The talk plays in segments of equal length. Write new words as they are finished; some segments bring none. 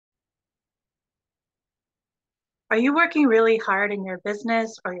Are you working really hard in your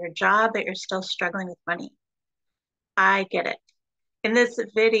business or your job, but you're still struggling with money? I get it. In this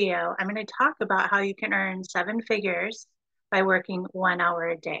video, I'm going to talk about how you can earn seven figures by working 1 hour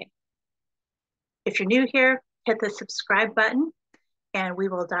a day. If you're new here, hit the subscribe button and we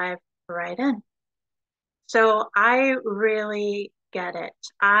will dive right in. So I really get it.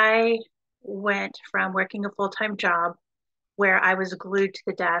 I went from working a full-time job where I was glued to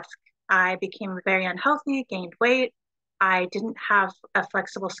the desk. I became very unhealthy, gained weight. I didn't have a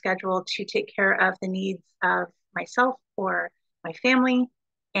flexible schedule to take care of the needs of myself or my family.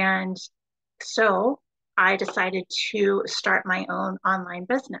 And so I decided to start my own online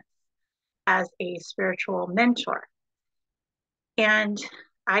business as a spiritual mentor. And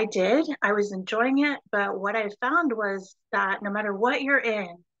I did. I was enjoying it. But what I found was that no matter what you're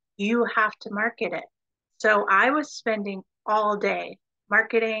in, you have to market it. So I was spending all day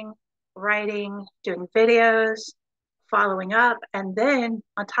marketing, writing, doing videos, following up, and then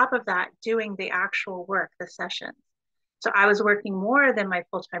on top of that, doing the actual work, the sessions. So I was working more than my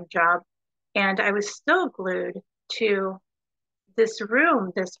full-time job, and I was still glued to this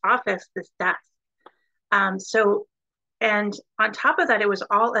room, this office, this desk. So and on top of that, it was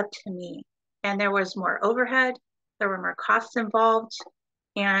all up to me. And there was more overhead, there were more costs involved.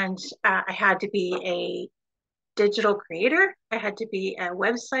 And I had to be a digital creator, I had to be a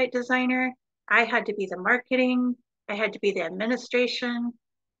website designer, I had to be the marketing, I had to be the administration,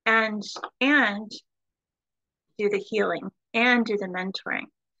 and and do the healing and do the mentoring.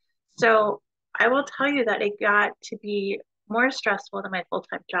 So I will tell you that it got to be more stressful than my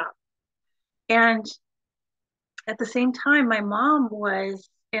full-time job. And at the same time, my mom was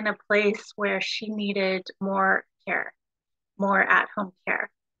in a place where she needed more care, more at home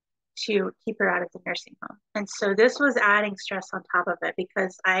care to keep her out of the nursing home. And so this was adding stress on top of it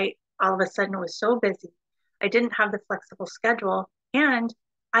because I all of a sudden was so busy. I didn't have the flexible schedule and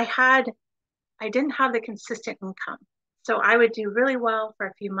I had I didn't have the consistent income. So I would do really well for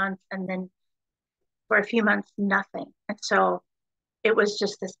a few months and then for a few months nothing. And so it was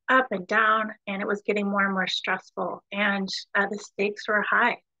just this up and down and it was getting more and more stressful and the stakes were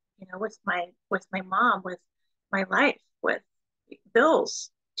high, with my mom, with my life, with bills,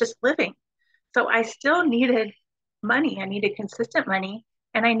 just living. So I still needed money. I needed consistent money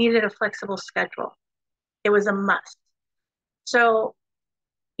and I needed a flexible schedule. It was a must. So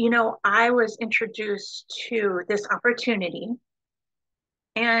I was introduced to this opportunity,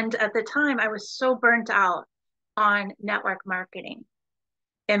 and at the time I was so burnt out on network marketing,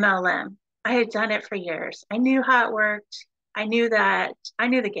 MLM. I had done it for years. I knew how it worked. I knew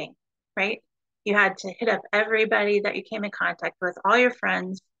the game, right? You had to hit up everybody that you came in contact with, all your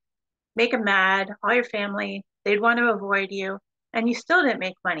friends, make them mad, all your family. They'd want to avoid you. And you still didn't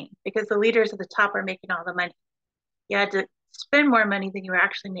make money because the leaders at the top are making all the money. You had to spend more money than you were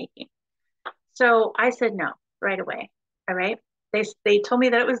actually making. So I said no right away. All right. They told me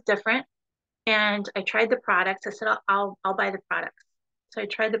that it was different. And I tried the products. I said, I'll buy the products. So I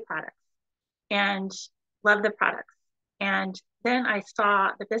tried the products and loved the products. And then I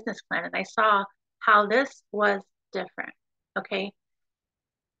saw the business plan and I saw how this was different. Okay.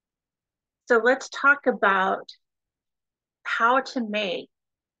 So let's talk about how to make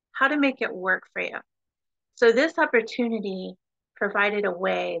it work for you. So this opportunity provided a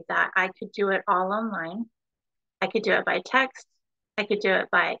way that I could do it all online. I could do it by text, I could do it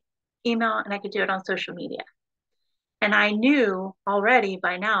by email, and I could do it on social media. And I knew already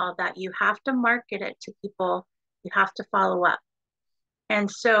by now that you have to market it to people, you have to follow up. And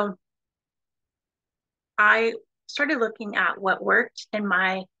so I started looking at what worked in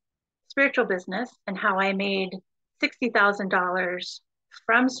my spiritual business and how I made $60,000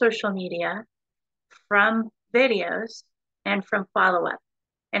 from social media, from videos, and from follow up.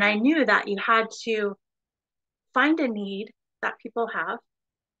 And I knew that you had to find a need that people have,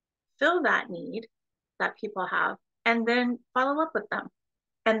 fill that need that people have, and then follow up with them.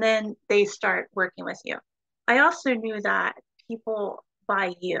 And then they start working with you. I also knew that people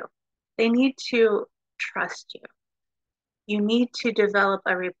buy you. They need to trust you. You need to develop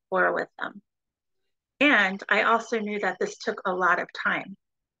a rapport with them. And I also knew that this took a lot of time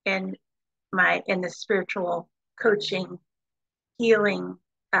in the spiritual coaching, healing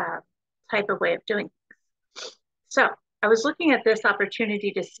type of way of doing things. So I was looking at this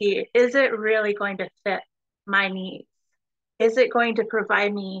opportunity to see, is it really going to fit my needs? Is it going to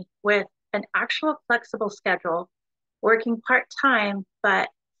provide me with an actual flexible schedule, working part-time, but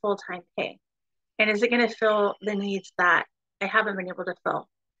full-time pay? And is it going to fill the needs that I haven't been able to fill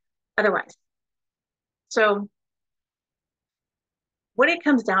otherwise? So what it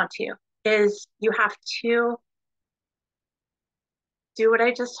comes down to is you have to do what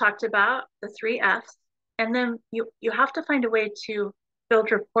I just talked about, the 3 F's, and then you have to find a way to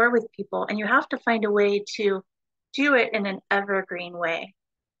build rapport with people, and you have to find a way to do it in an evergreen way.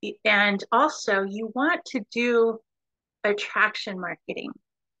 And also, you want to do attraction marketing.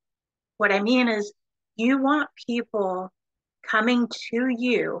 What I mean is, you want people coming to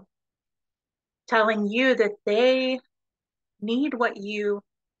you, telling you that they need what you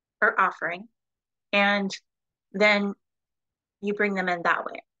are offering, and then you bring them in that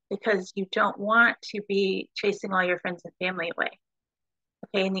way because you don't want to be chasing all your friends and family away.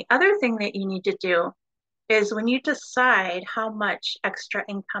 Okay, and the other thing that you need to do is when you decide how much extra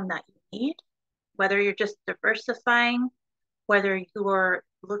income that you need, whether you're just diversifying, whether you're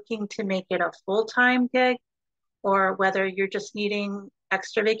looking to make it a full-time gig, or whether you're just needing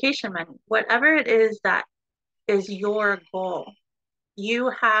extra vacation money, whatever it is that is your goal,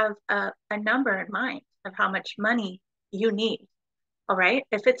 you have a number in mind of how much money you need. All right.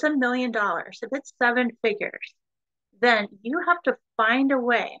 If it's $1 million, if it's 7 figures, then you have to find a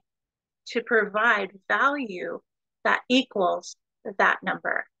way to provide value that equals that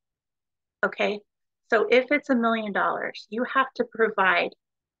number. Okay. So if it's $1 million, you have to provide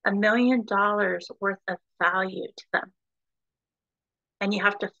 $1 million worth of value to them. And you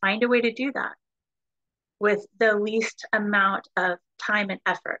have to find a way to do that with the least amount of time and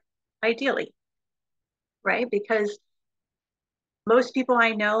effort, ideally, right? Because most people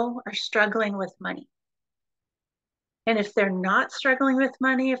I know are struggling with money. And if they're not struggling with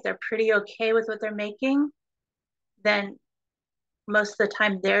money, if they're pretty okay with what they're making, then most of the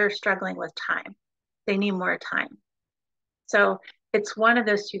time they're struggling with time. They need more time. So it's one of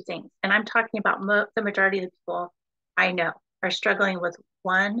those two things. And I'm talking about the majority of the people I know are struggling with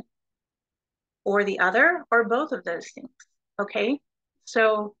one or the other or both of those things. Okay.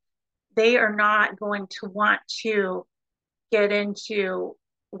 So they are not going to want to get into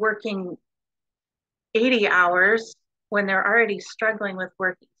working 80 hours when they're already struggling with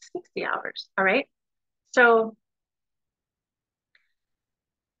working 60 hours. All right. So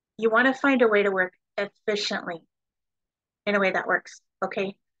you want to find a way to work efficiently in a way that works.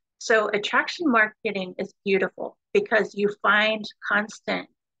 Okay. So attraction marketing is beautiful because you find constant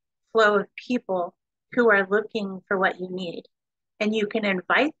flow of people who are looking for what you need. And you can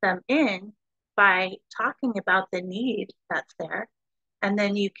invite them in by talking about the need that's there. And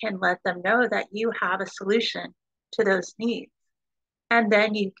then you can let them know that you have a solution to those needs. And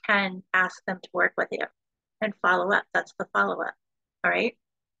then you can ask them to work with you and follow up. That's the follow up. All right.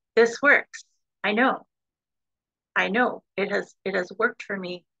 This works. I know. I know it has worked for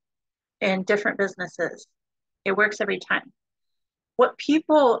me in different businesses. It works every time. What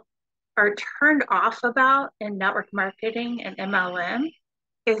people are turned off about in network marketing and MLM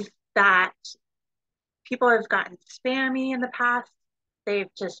is that people have gotten spammy in the past. They've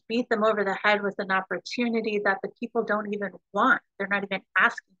just beat them over the head with an opportunity that the people don't even want. They're not even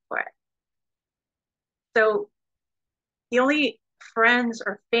asking for it. So the only friends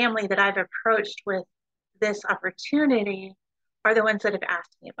or family that I've approached with this opportunity are the ones that have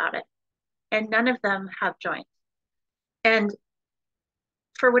asked me about it. And none of them have joined. And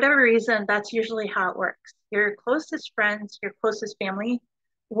for whatever reason, that's usually how it works. Your closest friends, your closest family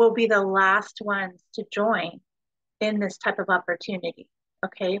will be the last ones to join in this type of opportunity,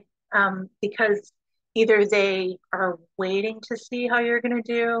 okay? Because either they are waiting to see how you're going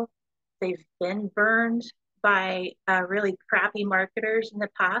to do, they've been burned by really crappy marketers in the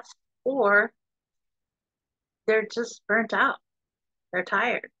past, or they're just burnt out. They're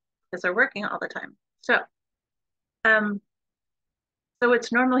tired because they're working all the time. Um, so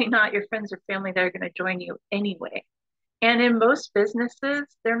it's normally not your friends or family that are going to join you anyway. And in most businesses,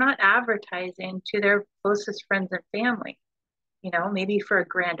 they're not advertising to their closest friends and family. You know, maybe for a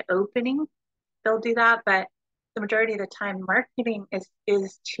grand opening, they'll do that, but the majority of the time, marketing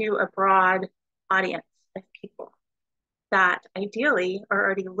is to a broad audience of people that ideally are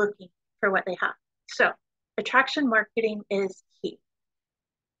already looking for what they have. So attraction marketing is key.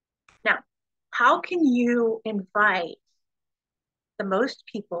 Now, how can you invite the most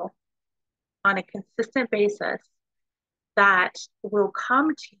people on a consistent basis that will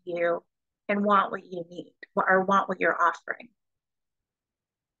come to you and want what you need or want what you're offering?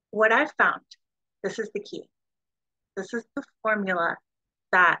 What I've found, this is the key. This is the formula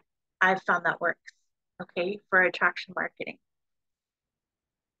that I've found that works, okay, for attraction marketing.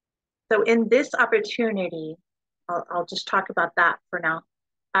 So in this opportunity, I'll just talk about that for now.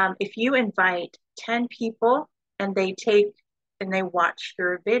 If you invite 10 people and they watch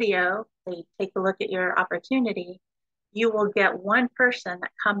your video, they take a look at your opportunity, you will get one person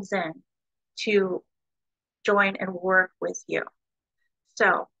that comes in to join and work with you.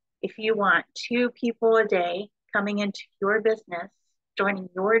 So if you want 2 people a day coming into your business, joining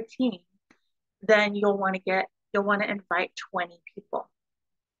your team, then you'll want to invite 20 people.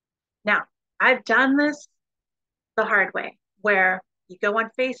 Now, I've done this the hard way where you go on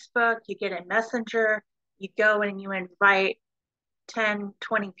Facebook, you get a messenger, you go and you invite 10,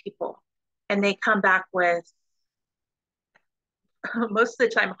 20 people, and they come back with most of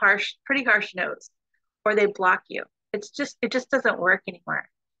the time pretty harsh no's, or they block you. It just doesn't work anymore.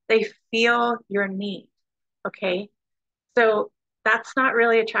 They feel your need. Okay. So that's not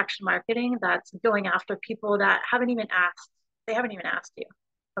really attraction marketing. That's going after people that haven't even asked. They haven't even asked you.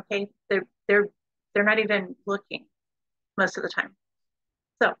 Okay. They're not even looking most of the time.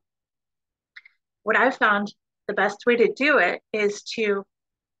 So what I've found the best way to do it is to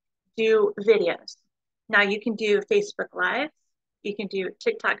do videos. Now you can do Facebook Live, you can do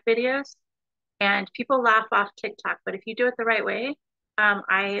TikTok videos, and people laugh off TikTok, but if you do it the right way,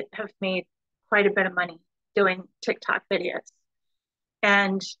 I have made quite a bit of money doing TikTok videos.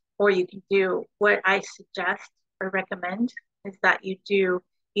 And or you can do what I suggest or recommend is that you do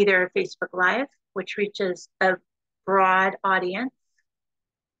either a Facebook Live, which reaches a broad audience,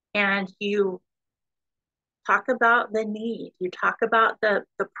 and you talk about the need, you talk about the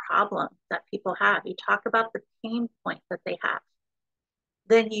problem that people have, you talk about the pain point that they have.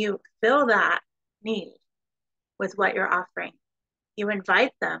 Then you fill that need with what you're offering. You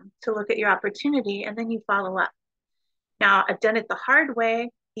invite them to look at your opportunity, and then you follow up. Now, I've done it the hard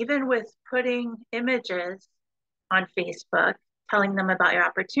way, even with putting images on Facebook, telling them about your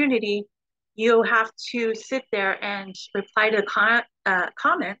opportunity. You have to sit there and reply to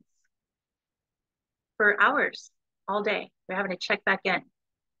comments for hours all day. You're having to check back in,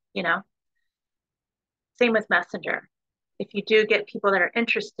 you know. Same with Messenger. If you do get people that are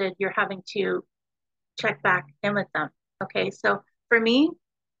interested, you're having to check back in with them. Okay, so for me,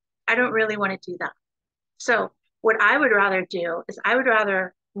 I don't really want to do that. So what I would rather do is I would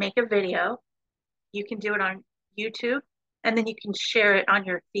rather make a video. You can do it on YouTube, and then you can share it on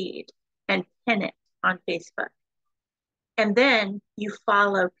your feed and pin it on Facebook. And then you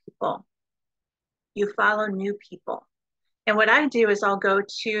follow people. You follow new people. And what I do is I'll go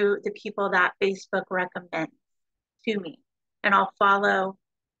to the people that Facebook recommends to me, and I'll follow,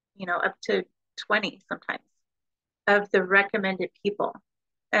 up to 20 sometimes of the recommended people.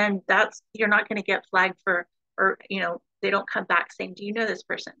 And you're not going to get flagged for, or, they don't come back saying, do you know this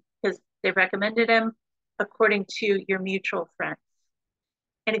person? Because they recommended him according to your mutual friends.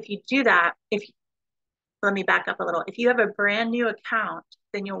 And if you do that, let me back up a little. If you have a brand new account,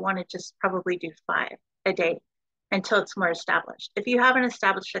 then you'll want to just probably do 5 a day until it's more established. If you have an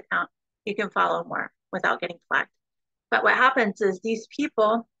established account, you can follow more without getting flagged. But what happens is these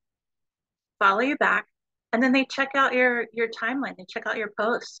people follow you back, and then they check out your timeline, they check out your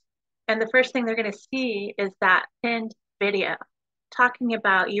posts. And the first thing they're going to see is that pinned video talking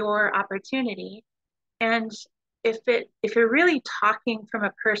about your opportunity. And if you're really talking from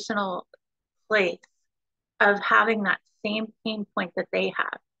a personal place of having that same pain point that they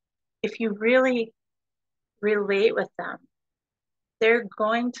have, if you really relate with them, they're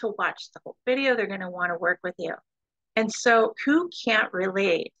going to watch the whole video. They're going to want to work with you. And so who can't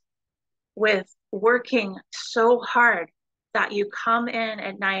relate with working so hard that you come in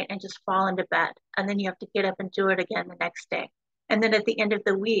at night and just fall into bed, and then you have to get up and do it again the next day? And then at the end of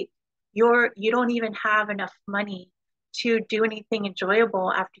the week, you don't even have enough money to do anything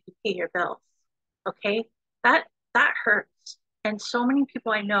enjoyable after you pay your bills. Okay? That hurts. And so many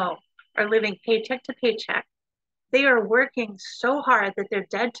people I know are living paycheck to paycheck. They are working so hard that they're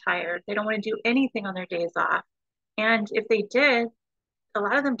dead tired. They don't want to do anything on their days off. And if they did, a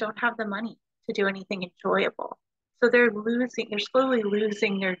lot of them don't have the money to do anything enjoyable. So they're slowly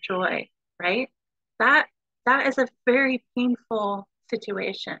losing their joy, right? That is a very painful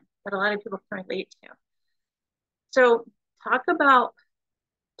situation that a lot of people can relate to. So talk about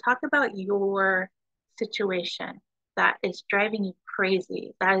your situation that is driving you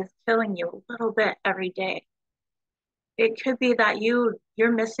crazy, that is killing you a little bit every day. It could be that you're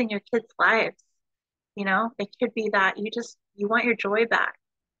missing your kids' lives. It could be that you want your joy back.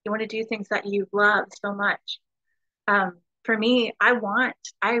 You want to do things that you love so much. For me, I want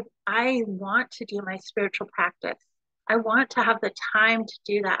to do my spiritual practice. I want to have the time to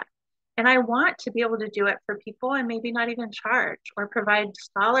do that. And I want to be able to do it for people and maybe not even charge or provide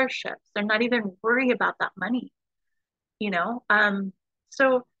scholarships or not even worry about that money,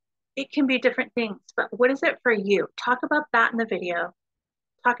 So it can be different things, but what is it for you? Talk about that in the video.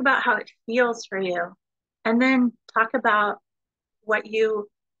 Talk about how it feels for you. And then talk about what your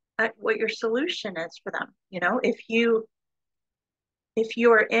solution is for them. If you if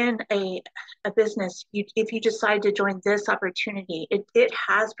you're in a business, if you decide to join this opportunity, it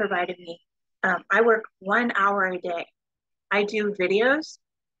has provided me. I work 1 hour a day. I do videos.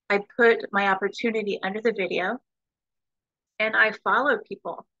 I put my opportunity under the video and I follow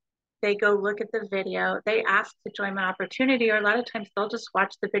people. They go look at the video, they ask to join my opportunity, or a lot of times they'll just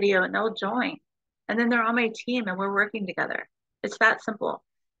watch the video and they'll join. And then they're on my team and we're working together. It's that simple.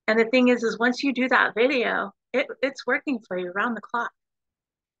 And the thing is once you do that video, it's working for you around the clock.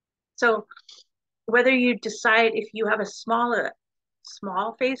 So whether you decide if you have a small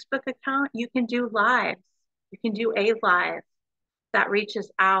Facebook account, you can do lives. You can do a live that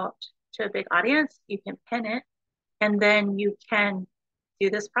reaches out to a big audience. You can pin it, and then you can do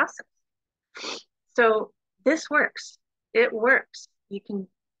this process. So this works. It works. You can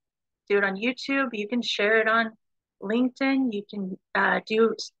do it on YouTube. You can share it on LinkedIn. You can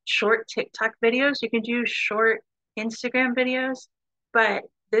do short TikTok videos. You can do short Instagram videos. But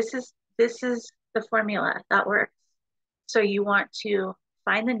this is the formula that works. So you want to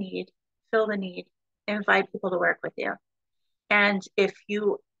find the need, fill the need, invite people to work with you. And if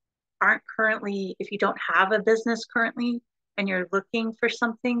you if you don't have a business currently and you're looking for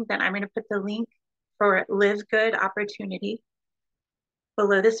something, then I'm going to put the link for LiveGood opportunity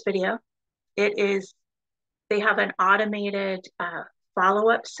below this video. They have an automated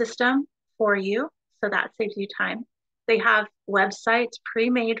follow-up system for you, so that saves you time. They have websites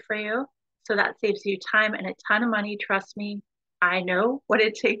pre-made for you, so that saves you time and a ton of money. Trust me, I know what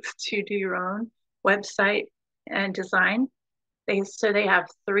it takes to do your own website and design. They have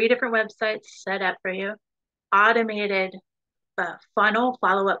 3 different websites set up for you, automated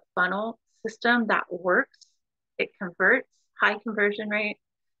follow-up funnel system that works. It converts, high conversion rate,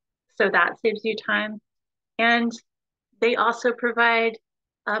 so that saves you time. And they also provide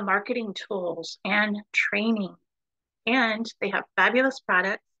marketing tools and training. And they have fabulous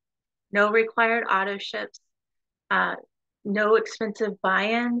products, no required auto ships, no expensive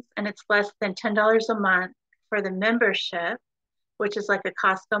buy-ins, and it's less than $10 a month for the membership, which is like a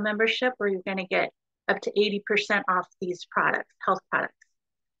Costco membership where you're going to get up to 80% off these products, health products.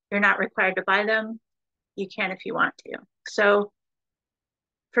 You're not required to buy them. You can if you want to. So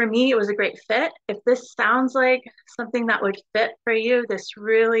for me, it was a great fit. If this sounds like something that would fit for you, this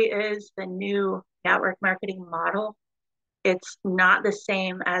really is the new network marketing model. It's not the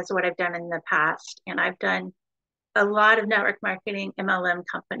same as what I've done in the past. And I've done a lot of network marketing MLM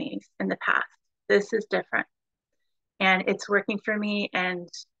companies in the past. This is different. And it's working for me. And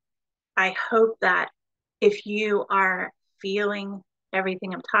I hope that if you are feeling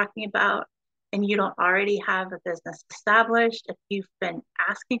everything I'm talking about and you don't already have a business established, if you've been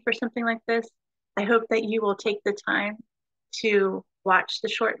asking for something like this, I hope that you will take the time to watch the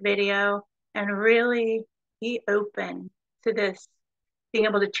short video and really be open to this being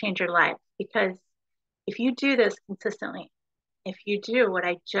able to change your life. Because if you do this consistently, if you do what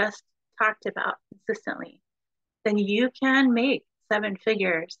I just talked about consistently, then you can make 7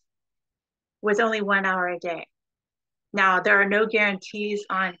 figures with only 1 hour a day. Now, there are no guarantees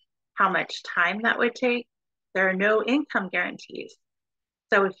on how much time that would take. There are no income guarantees.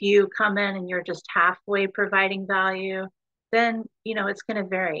 So if you come in and you're just halfway providing value, then, it's going to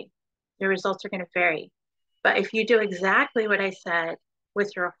vary. Your results are going to vary. But if you do exactly what I said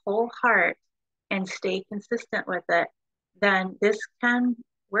with your whole heart and stay consistent with it, then this can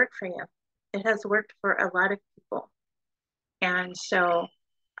work for you. It has worked for a lot of people. And so,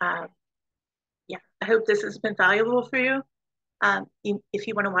 yeah, I hope this has been valuable for you. If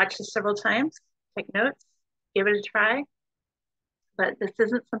you want to watch this several times, take notes, give it a try. But this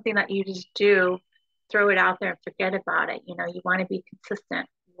isn't something that you just do, throw it out there and forget about it. You want to be consistent.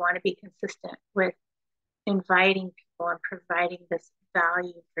 You want to be consistent with inviting people and providing this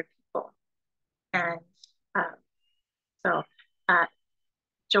value for people. And so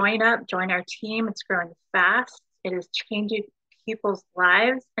join our team. It's growing fast. It is changing people's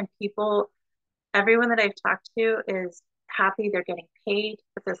lives, and everyone that I've talked to is happy. They're getting paid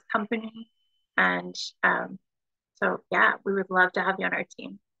with this company. And so, yeah, we would love to have you on our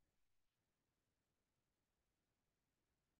team.